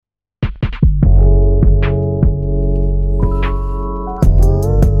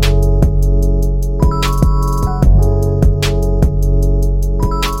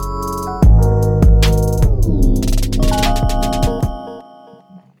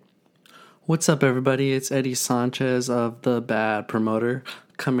What's up, everybody? It's Eddie Sanchez of The Bad Promoter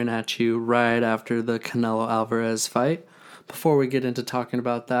coming at you right after the Canelo Alvarez fight. Before we get into talking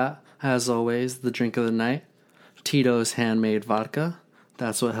about that, as always, the drink of the night, Tito's handmade vodka.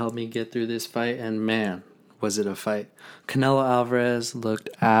 That's what helped me get through this fight, and man, was it a fight. Canelo Alvarez looked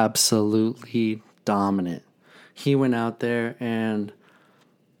absolutely dominant. He went out there and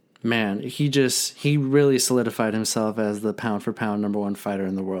man, he really solidified himself as the pound for pound number one fighter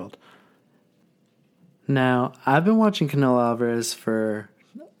in the world. Now, I've been watching Canelo Alvarez for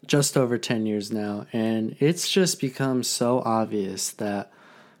just over 10 years now, and it's just become so obvious that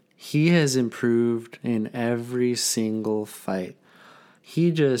he has improved in every single fight.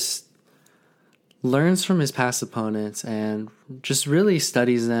 He just learns from his past opponents and just really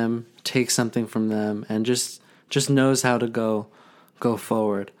studies them, takes something from them, and just knows how to go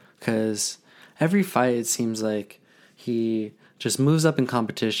forward. Because every fight, it seems like he just moves up in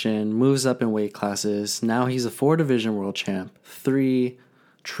competition, moves up in weight classes. Now he's a 4-division world champ, 3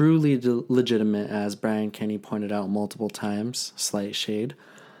 truly legitimate, as Brian Kenny pointed out multiple times. Slight shade.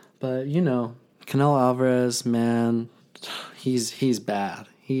 But, Canelo Alvarez, man, he's bad.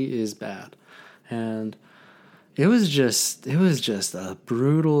 He is bad. And it was just a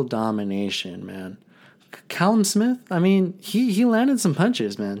brutal domination, man. Callum Smith, I mean, he landed some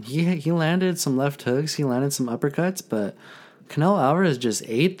punches, man. He landed some left hooks, he landed some uppercuts, but Canelo Alvarez just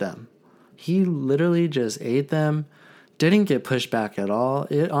ate them. He literally just ate them. Didn't get pushed back at all.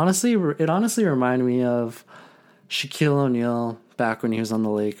 It honestly reminded me of Shaquille O'Neal back when he was on the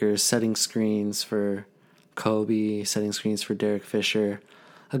Lakers, setting screens for Kobe, setting screens for Derek Fisher.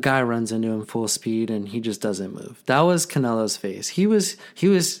 A guy runs into him full speed and he just doesn't move. That was Canelo's face. He was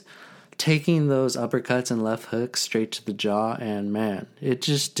taking those uppercuts and left hooks straight to the jaw, and man, it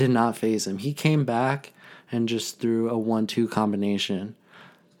just did not faze him. He came back and just threw a 1-2 combination.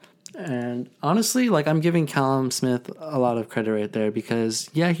 And honestly, I'm giving Callum Smith a lot of credit right there because,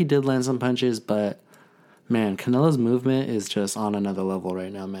 yeah, he did land some punches, but man, Canelo's movement is just on another level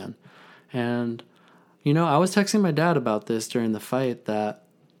right now, man. And, I was texting my dad about this during the fight that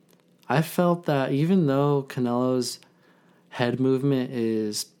I felt that even though Canelo's head movement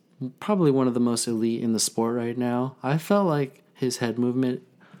is probably one of the most elite in the sport right now, I felt like his head movement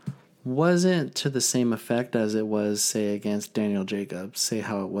wasn't to the same effect as it was, say, against Daniel Jacobs, say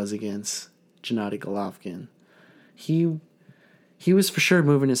how it was against Gennady Golovkin. He was for sure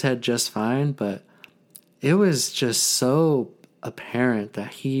moving his head just fine, but it was just so apparent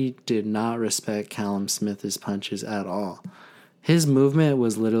that he did not respect Callum Smith's punches at all. His movement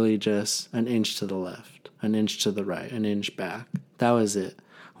was literally just an inch to the left, an inch to the right, an inch back. That was it.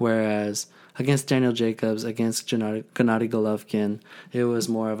 Whereas against Daniel Jacobs, against Gennady Golovkin, it was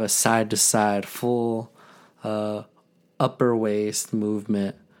more of a side-to-side, full upper waist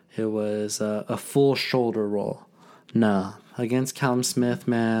movement. It was a full shoulder roll. Nah, against Callum Smith,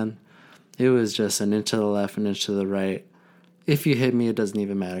 man, it was just an inch to the left, an inch to the right. If you hit me, it doesn't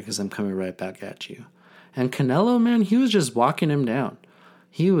even matter because I'm coming right back at you. And Canelo, man, he was just walking him down.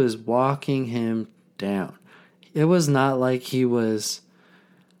 He was walking him down. It was not like he was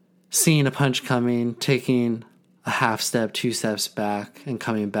seeing a punch coming, taking a half step, 2 steps back, and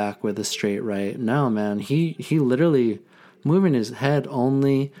coming back with a straight right. No, man, he literally moving his head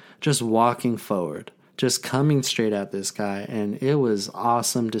only, just walking forward, just coming straight at this guy, and it was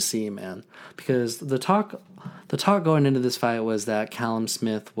awesome to see, man. Because the talk going into this fight was that Callum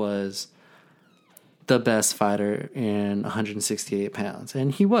Smith was the best fighter in 168 pounds,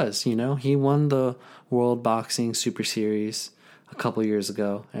 and he was. He won the World Boxing Super Series a couple years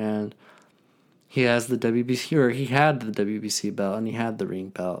ago, and he has the WBC, or he had the WBC belt, and he had the ring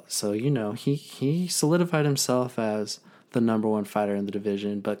belt. So, he solidified himself as the number one fighter in the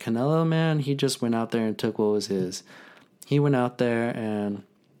division. But Canelo, man, he just went out there and took what was his. He went out there and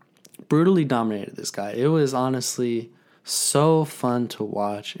brutally dominated this guy. It was honestly so fun to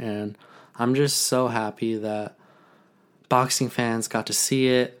watch, and I'm just so happy that boxing fans got to see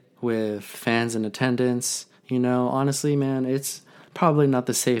it with fans in attendance. Honestly, man, it's probably not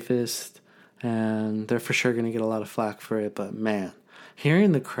the safest, and they're for sure going to get a lot of flack for it. But, man,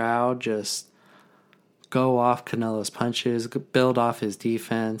 hearing the crowd just go off Canelo's punches, build off his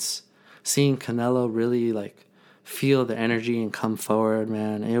defense, seeing Canelo really, feel the energy and come forward,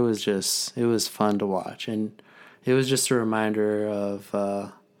 man, it was fun to watch. And it was just a reminder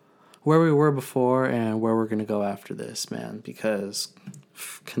of where we were before and where we're going to go after this, man, because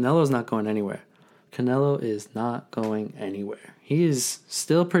Canelo's not going anywhere. Canelo is not going anywhere. He is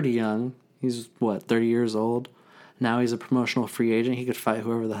still pretty young. He's, 30 years old? Now he's a promotional free agent. He could fight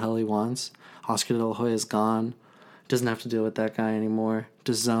whoever the hell he wants. Oscar De La Hoya is gone. Doesn't have to deal with that guy anymore.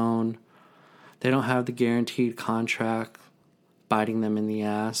 DAZN, They don't have the guaranteed contract biting them in the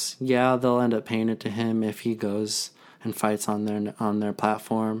ass. Yeah, they'll end up paying it to him if he goes and fights on their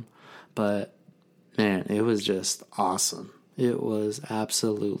platform, but man, it was just awesome. It was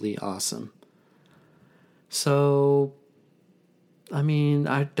absolutely awesome. So, I mean,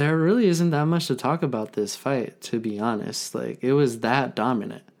 there really isn't that much to talk about this fight, to be honest. Like, it was that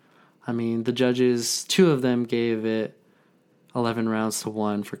dominant. I mean, the judges, 2 of them gave it 11 rounds to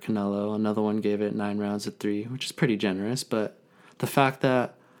 1 for Canelo. Another one gave it 9 rounds to 3, which is pretty generous. But the fact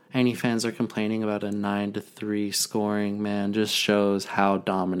that any fans are complaining about a 9-3 scoring, man, just shows how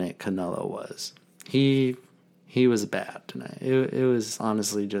dominant Canelo was. He was bad tonight. It was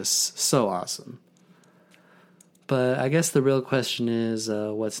honestly just so awesome. But I guess the real question is,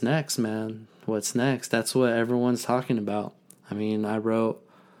 what's next, man? What's next? That's what everyone's talking about. I mean, I wrote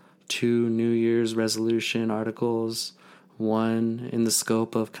 2 New Year's resolution articles, one in the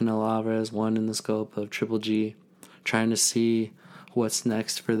scope of Canelo Alvarez, one in the scope of Triple G, trying to see what's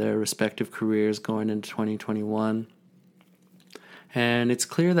next for their respective careers going into 2021. And it's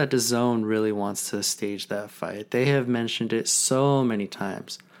clear that DAZN really wants to stage that fight. They have mentioned it so many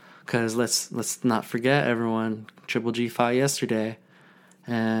times. Because let's not forget, everyone, Triple G fought yesterday.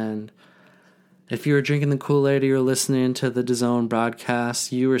 And if you were drinking the Kool-Aid or you were listening to the DAZN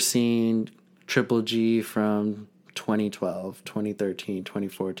broadcast, you were seeing Triple G from 2012, 2013,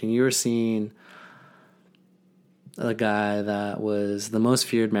 2014. You were seeing a guy that was the most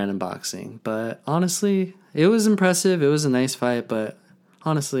feared man in boxing. But honestly, it was impressive. It was a nice fight, but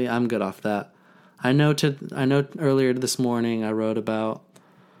honestly, I'm good off that. I know earlier this morning I wrote about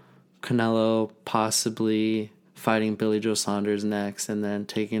Canelo possibly fighting Billy Joe Saunders next and then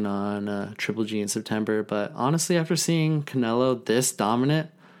taking on Triple G in September. But honestly, after seeing Canelo this dominant,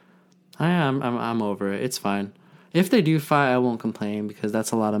 I'm over it. It's fine. If they do fight, I won't complain because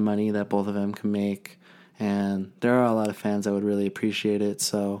that's a lot of money that both of them can make. And there are a lot of fans that would really appreciate it.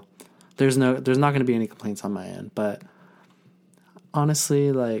 So there's not going to be any complaints on my end. But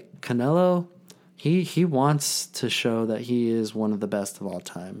honestly, like Canelo, he wants to show that he is one of the best of all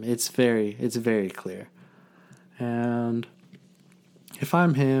time. It's very clear. And if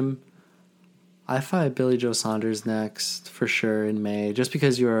I'm him, I fight Billy Joe Saunders next for sure in May, just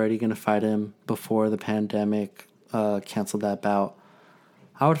because you're already going to fight him before the pandemic canceled that bout.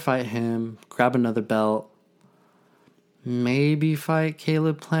 I would fight him, grab another belt, maybe fight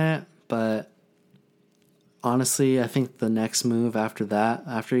Caleb Plant, but honestly, I think the next move after that,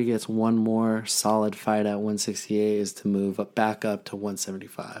 after he gets one more solid fight at 168, is to move back up to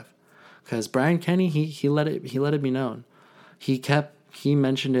 175. Because Brian Kenny, he let it be known. He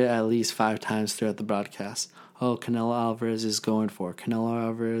mentioned it at least 5 times throughout the broadcast. Oh, Canelo Alvarez is going for it. Canelo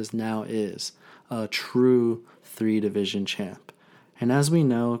Alvarez now is a true 3-division champ. And as we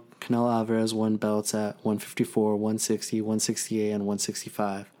know, Canelo Alvarez won belts at 154, 160, 168, and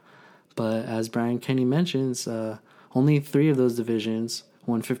 165. But as Brian Kenny mentions, only 3 of those divisions,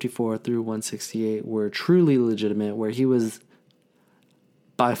 154 through 168, were truly legitimate, where he was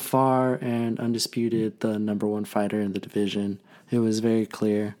by far and undisputed the number 1 fighter in the division. It was very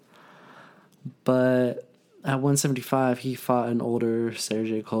clear. But at 175, he fought an older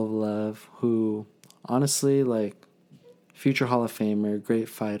Sergey Kovalev, who honestly, like, future Hall of Famer, great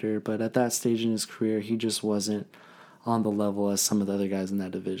fighter, but at that stage in his career, he just wasn't on the level as some of the other guys in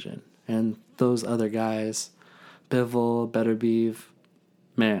that division. And those other guys, Bivol, Beterbiev,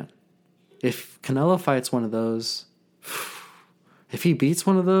 man, if Canelo fights one of those, if he beats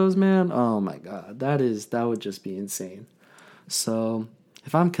one of those, man, oh my God, that would just be insane. So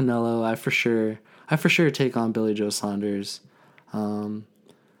if I'm Canelo, I for sure take on Billy Joe Saunders.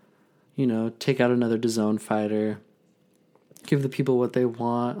 Take out another DAZN fighter. Give the people what they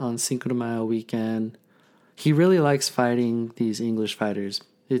want on Cinco de Mayo weekend. He really likes fighting these English fighters.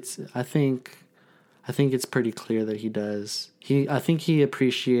 I think it's pretty clear that he does. I think he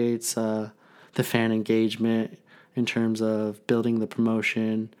appreciates the fan engagement in terms of building the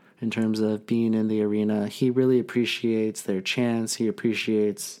promotion, in terms of being in the arena. He really appreciates their chants. He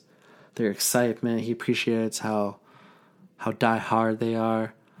appreciates their excitement. He appreciates how die-hard they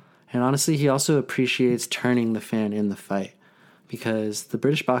are. And honestly, he also appreciates turning the fan in the fight. Because the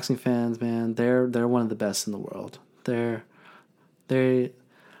British boxing fans, man, they're one of the best in the world. They're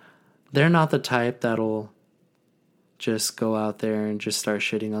not the type that'll just go out there and just start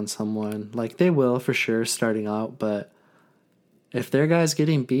shitting on someone. Like, they will for sure starting out, but if their guy's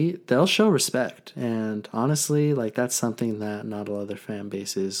getting beat, they'll show respect. And honestly, like, that's something that not all other fan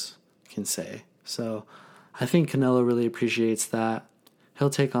bases can say. So I think Canelo really appreciates that. He'll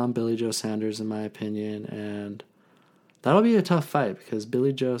take on Billy Joe Saunders, in my opinion, and that'll be a tough fight because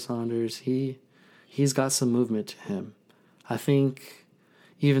Billy Joe Saunders, he he's got some movement to him. I think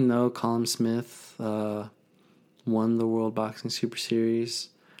even though Callum Smith won the World Boxing Super Series,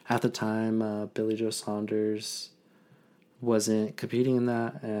 at the time Billy Joe Saunders wasn't competing in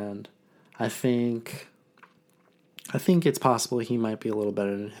that, and I think it's possible he might be a little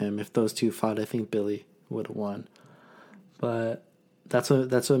better than him. If those two fought, I think Billy would have won. But that's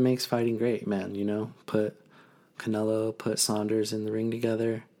what makes fighting great, man. You know, put Saunders in the ring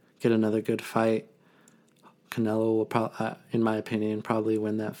together, get another good fight. Canelo will in my opinion, probably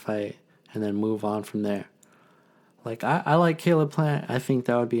win that fight and then move on from there. Like I like Caleb Plant. I think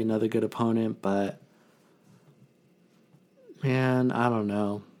that would be another good opponent, but man, I don't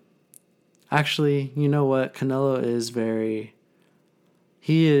know. Actually, you know what? Canelo is very.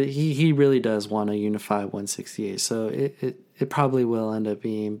 He really does want to unify 168. So it probably will end up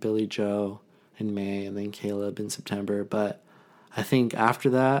being Billy Joe in May and then Caleb in September. But I think after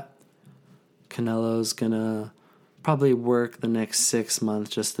that, Canelo's gonna probably work the next 6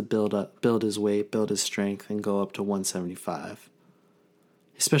 months just to build his weight, build his strength, and go up to 175.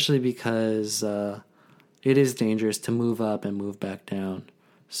 Especially because it is dangerous to move up and move back down.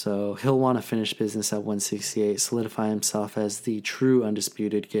 So he'll want to finish business at 168, solidify himself as the true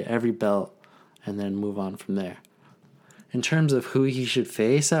undisputed, get every belt, and then move on from there. In terms of who he should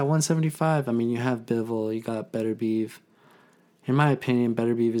face at 175, I mean, you have Bivol, you got Beterbiev. In my opinion,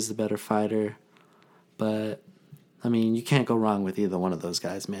 Beterbiev is the better fighter. But, I mean, you can't go wrong with either one of those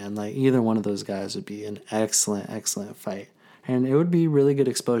guys, man. Like, either one of those guys would be an excellent, excellent fight. And it would be really good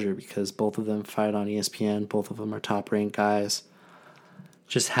exposure because both of them fight on ESPN. Both of them are top-ranked guys.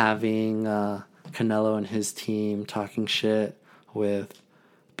 Just having Canelo and his team talking shit with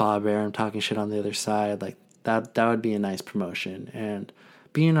Bob Arum talking shit on the other side, like that would be a nice promotion. And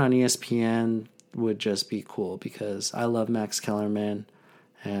being on ESPN would just be cool because I love Max Kellerman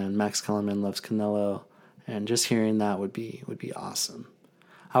and Max Kellerman loves Canelo, and just hearing that would be awesome.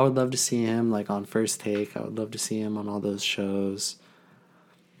 I would love to see him like on First Take. I would love to see him on all those shows.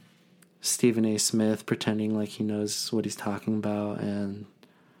 Stephen A. Smith pretending like he knows what he's talking about, and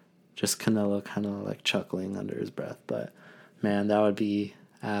just Canelo kind of like chuckling under his breath. But man, that would be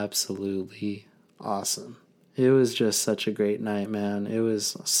absolutely awesome. It was just such a great night, man. It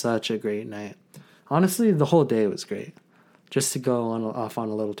was such a great night. Honestly, the whole day was great. Just to go off on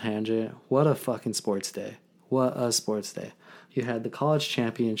a little tangent, what a fucking sports day. What a sports day. You had the college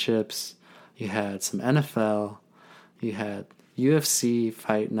championships, you had some NFL, you had UFC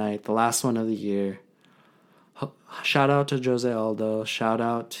fight night, the last one of the year. Shout out to Jose Aldo. Shout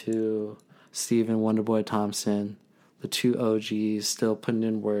out to Stephen Wonderboy Thompson. The two OGs still putting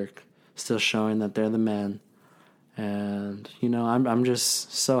in work, still showing that they're the men. And, you know, I'm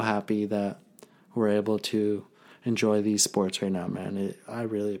just so happy that we're able to enjoy these sports right now, man. I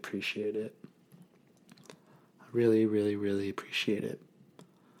really appreciate it. I really, really, really appreciate it.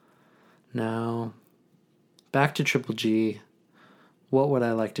 Now, back to Triple G. What would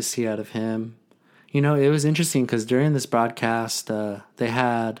I like to see out of him? You know, it was interesting because during this broadcast, they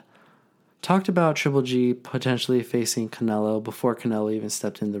had talked about Triple G potentially facing Canelo before Canelo even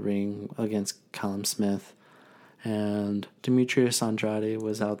stepped in the ring against Callum Smith. And Demetrius Andrade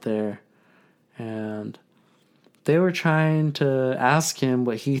was out there. And they were trying to ask him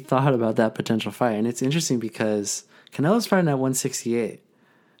what he thought about that potential fight. And it's interesting because Canelo's fighting at 168.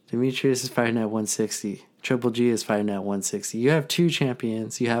 Demetrius is fighting at 160. Triple G is fighting at 160. You have two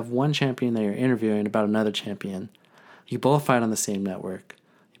champions. You have one champion that you're interviewing about another champion. You both fight on the same network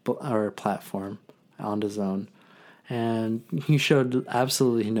or platform on DAZN. And he showed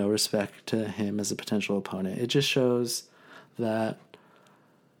absolutely no respect to him as a potential opponent. It just shows that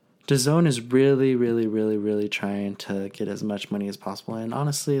DAZN is really, really, really, really trying to get as much money as possible. And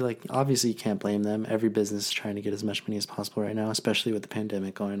honestly, like, obviously you can't blame them. Every business is trying to get as much money as possible right now, especially with the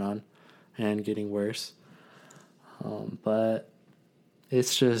pandemic going on and getting worse. But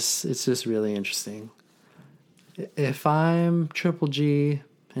it's just really interesting. If I'm Triple G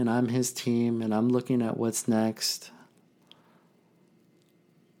and I'm his team and I'm looking at what's next,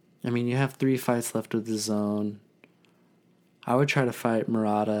 I mean, you have 3 fights left with DAZN. I would try to fight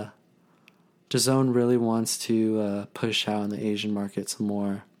Murata. DAZN really wants to push out in the Asian market some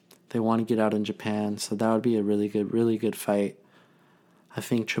more. They want to get out in Japan, so that would be a really good fight. I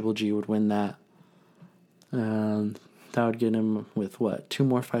think Triple G would win that. That would get him with, 2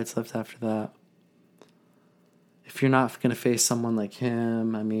 more fights left after that. If you're not going to face someone like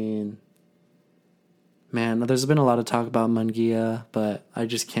him, I mean, man, there's been a lot of talk about Munguia, but I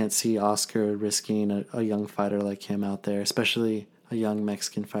just can't see Oscar risking a young fighter like him out there, especially a young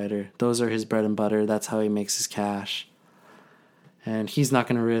Mexican fighter. Those are his bread and butter. That's how he makes his cash. And he's not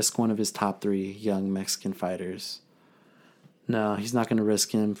going to risk one of his top 3 young Mexican fighters. No, he's not going to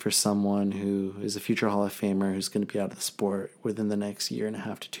risk him for someone who is a future Hall of Famer who's going to be out of the sport within the next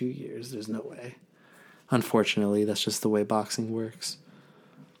 1.5 to 2 years. There's no way. Unfortunately, that's just the way boxing works.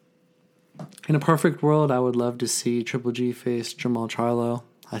 In a perfect world, I would love to see Triple G face Jamal Charlo.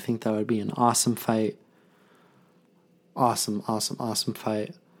 I think that would be an awesome fight. Awesome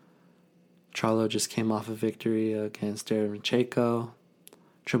fight. Charlo just came off a victory against Darren Macheco.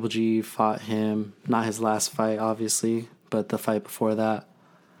 Triple G fought him, not his last fight, obviously, but the fight before that.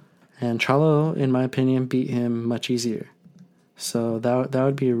 And Charlo, in my opinion, beat him much easier. So that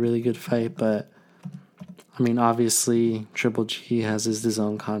would be a really good fight, but I mean, obviously, Triple G has his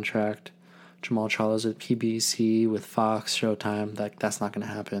own contract. Jamal Charlo's with PBC, with Fox, Showtime. That's not going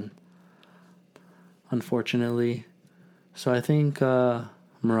to happen, unfortunately. So I think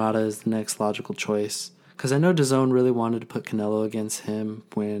Murata is the next logical choice. Because I know DAZN really wanted to put Canelo against him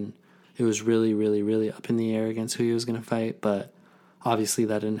when it was really, really, really up in the air against who he was going to fight. But obviously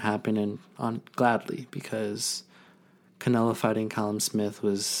that didn't happen, and gladly, because Canelo fighting Callum Smith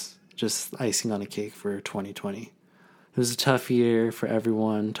was just icing on a cake for 2020. It was a tough year for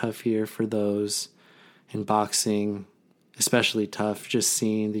everyone, tough year for those in boxing, especially tough just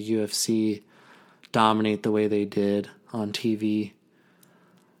seeing the UFC dominate the way they did on TV.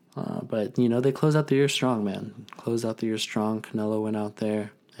 But, they closed out the year strong, man. Closed out the year strong. Canelo went out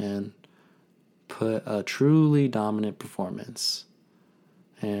there and put a truly dominant performance.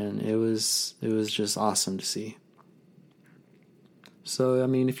 And it was just awesome to see. So, I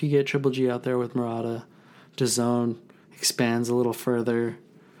mean, if you get Triple G out there with Murata, DAZN expands a little further,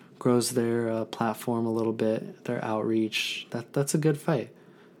 grows their platform a little bit, their outreach. That's a good fight.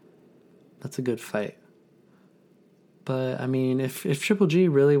 That's a good fight. But I mean, if Triple G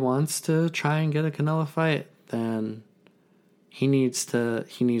really wants to try and get a Canelo fight, then he needs to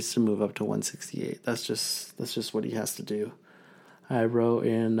move up to 168. That's just what he has to do. I wrote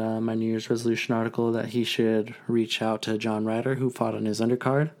in my New Year's resolution article that he should reach out to John Ryder, who fought on his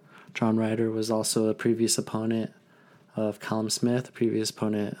undercard. John Ryder was also a previous opponent of Callum Smith, a previous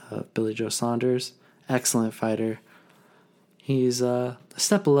opponent of Billy Joe Saunders. Excellent fighter. He's a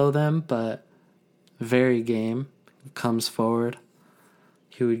step below them, but very game. Comes forward.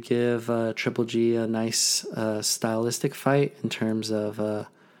 He would give Triple G a nice stylistic fight in terms of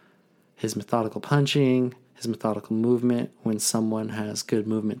his methodical punching, his methodical movement when someone has good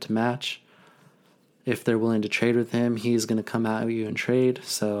movement to match. If they're willing to trade with him, he's going to come at you and trade.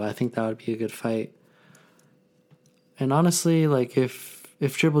 So I think that would be a good fight. And honestly, like if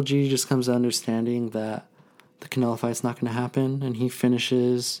Triple G just comes to understanding that the Canelo fight's not going to happen, and he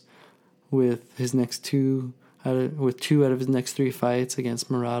finishes with his next two out of his next 3 fights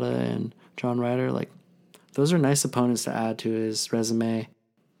against Murata and John Ryder, like those are nice opponents to add to his resume.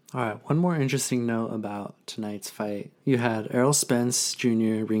 All right, one more interesting note about tonight's fight. You had Errol Spence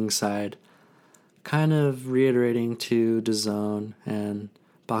Jr. ringside, kind of reiterating to DAZN and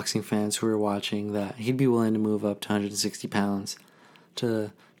boxing fans who are watching that he'd be willing to move up to 160 pounds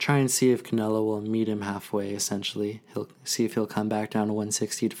to try and see if Canelo will meet him halfway, essentially. He'll see if he'll come back down to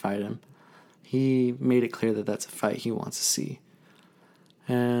 160 to fight him. He made it clear that that's a fight he wants to see.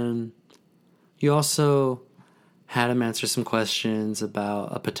 And you also had him answer some questions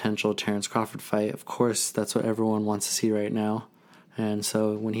about a potential Terrence Crawford fight. Of course, that's what everyone wants to see right now. And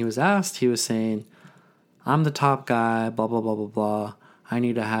so when he was asked, he was saying, I'm the top guy, blah, blah, blah, blah, blah. I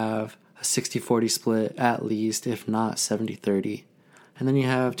need to have a 60-40 split at least, if not 70-30. And then you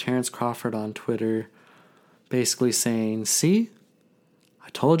have Terrence Crawford on Twitter basically saying, see, I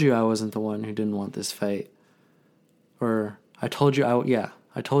told you I wasn't the one who didn't want this fight. Or I told you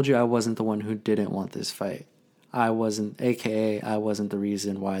I wasn't the one who didn't want this fight. I wasn't the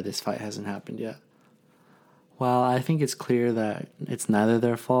reason why this fight hasn't happened yet. Well, I think it's clear that it's neither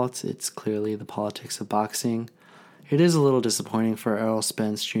their fault. It's clearly the politics of boxing. It is a little disappointing for Errol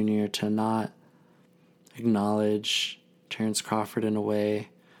Spence Jr. to not acknowledge Terrence Crawford in a way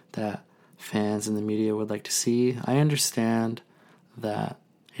that fans and the media would like to see. I understand that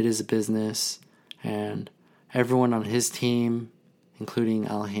it is a business, and everyone on his team, including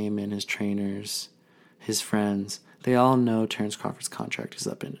Al Heyman, his trainers, his friends, they all know Terrence Crawford's contract is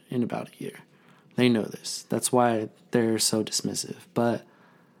up in about a year. They know this. That's why they're so dismissive. But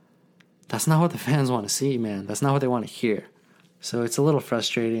that's not what the fans want to see, man. That's not what they want to hear. So it's a little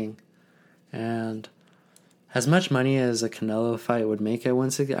frustrating. And as much money as a Canelo fight would make at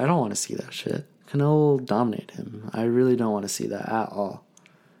 160, I don't want to see that shit. Canelo will dominate him. I really don't want to see that at all.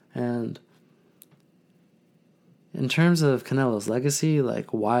 And in terms of Canelo's legacy,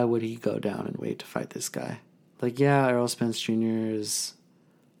 like, why would he go down and wait to fight this guy? Like, yeah, Errol Spence Jr. is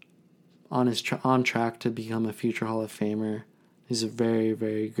on track to become a future Hall of Famer. He's a very,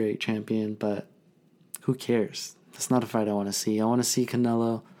 very great champion, but who cares? That's not a fight I want to see. I want to see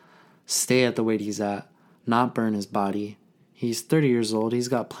Canelo stay at the weight he's at, not burn his body. He's 30 years old. He's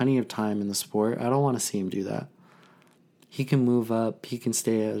got plenty of time in the sport. I don't want to see him do that. He can move up. He can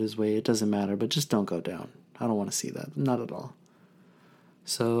stay at his weight. It doesn't matter, but just don't go down. I don't want to see that. Not at all.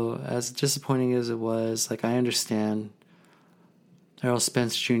 So as disappointing as it was, like, I understand Errol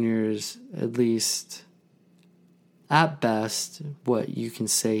Spence Jr. is, at least at best, what you can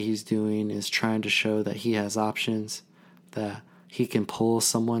say he's doing is trying to show that he has options, that he can pull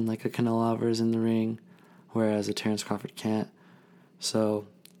someone like a Canelo Alvarez in the ring, whereas a Terence Crawford can't. So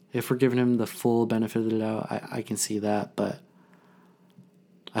if we're giving him the full benefit of the doubt, I can see that, but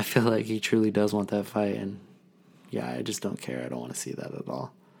I feel like he truly does want that fight, and yeah, I just don't care. I don't want to see that at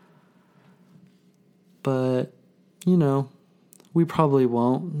all. But, you know, we probably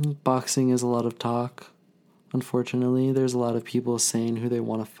won't. Boxing is a lot of talk, unfortunately. There's a lot of people saying who they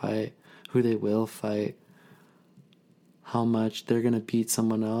want to fight, who they will fight, how much they're going to beat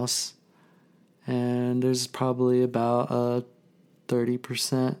someone else. And there's probably about a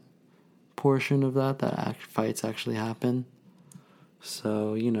 30% portion of that fights actually happen.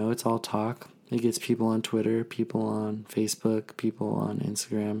 So, you know, it's all talk. It gets people on Twitter, people on Facebook, people on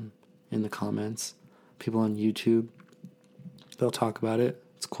Instagram in the comments, people on YouTube. They'll talk about it.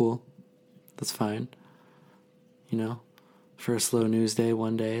 It's cool. That's fine. You know, for a slow news day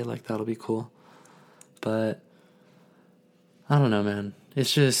one day, like, that'll be cool. But I don't know, man.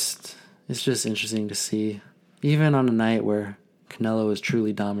 It's just interesting to see. Even on a night where Canelo is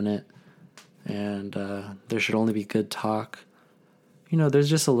truly dominant and there should only be good talk, you know, there's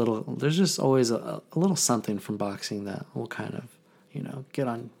just always a little something from boxing that will kind of, you know, get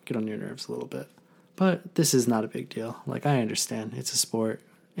on your nerves a little bit. But this is not a big deal. Like, I understand. It's a sport.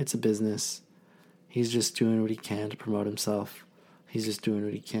 It's a business. He's just doing what he can to promote himself. He's just doing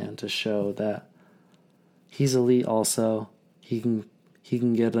what he can to show that he's elite also. He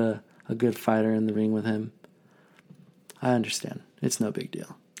can get a good fighter in the ring with him. I understand. It's no big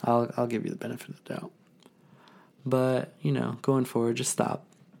deal. I'll give you the benefit of the doubt. But, you know, going forward, just stop.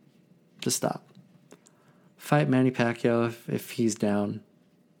 Just stop. Fight Manny Pacquiao if he's down.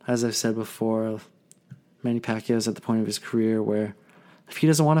 As I've said before, Manny Pacquiao's at the point of his career where if he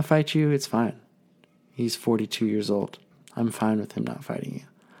doesn't want to fight you, it's fine. He's 42 years old. I'm fine with him not fighting you.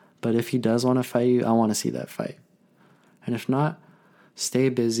 But if he does want to fight you, I want to see that fight. And if not, stay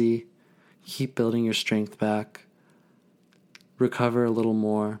busy, keep building your strength back, recover a little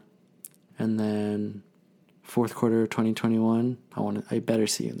more, and then fourth quarter of 2021, I better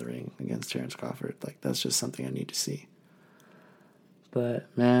see you in the ring against Terence Crawford. Like, that's just something I need to see. But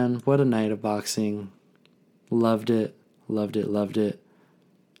man, what a night of boxing. Loved it.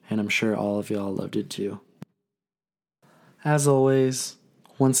 And I'm sure all of y'all loved it too. As always,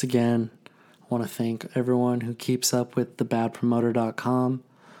 once again, I want to thank everyone who keeps up with thebadpromoter.com,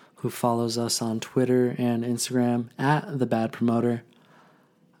 who follows us on Twitter and Instagram at thebadpromoter.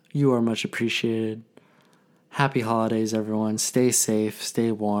 You are much appreciated. Happy holidays, everyone. Stay safe,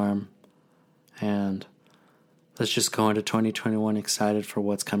 stay warm, and let's just go into 2021 excited for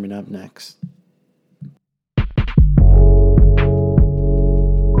what's coming up next.